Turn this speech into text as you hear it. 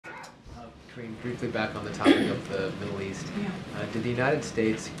Karine, briefly back on the topic of the Middle East. Yeah. Did the United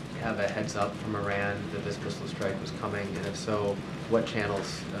States have a heads up from Iran that this missile strike was coming? And if so, what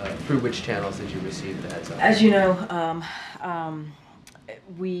channels, through which channels did you receive the heads up? As you know,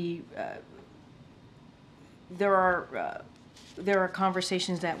 there are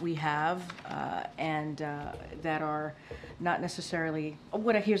conversations that we have and that are not necessarily.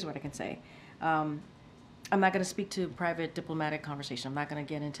 Here's what I can say. I'm not going to speak to private diplomatic conversation. I'm not going to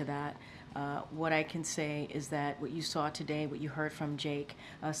get into that. What I can say is that what you saw today, what you heard from Jake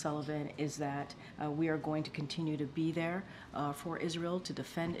Sullivan, is that we are going to continue to be there for Israel, to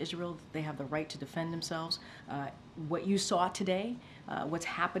defend Israel. They have the right to defend themselves. What you saw today, what's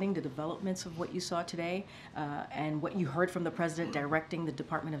happening, the developments of what you saw today, and what you heard from the president directing the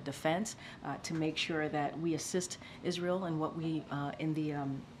Department of Defense to make sure that we assist Israel in what we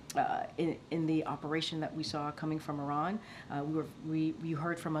in the operation that we saw coming from Iran. You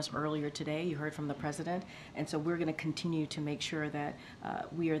heard from us earlier today, you heard from the president, and so we're going to continue to make sure that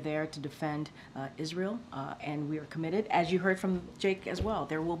we are there to defend Israel, and we are committed. As you heard from Jake as well,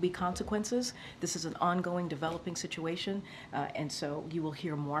 there will be consequences. This is an ongoing, developing situation, and so you will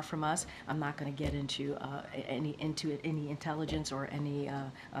hear more from us. I'm not going to get into any intelligence or any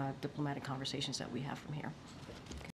diplomatic conversations that we have from here.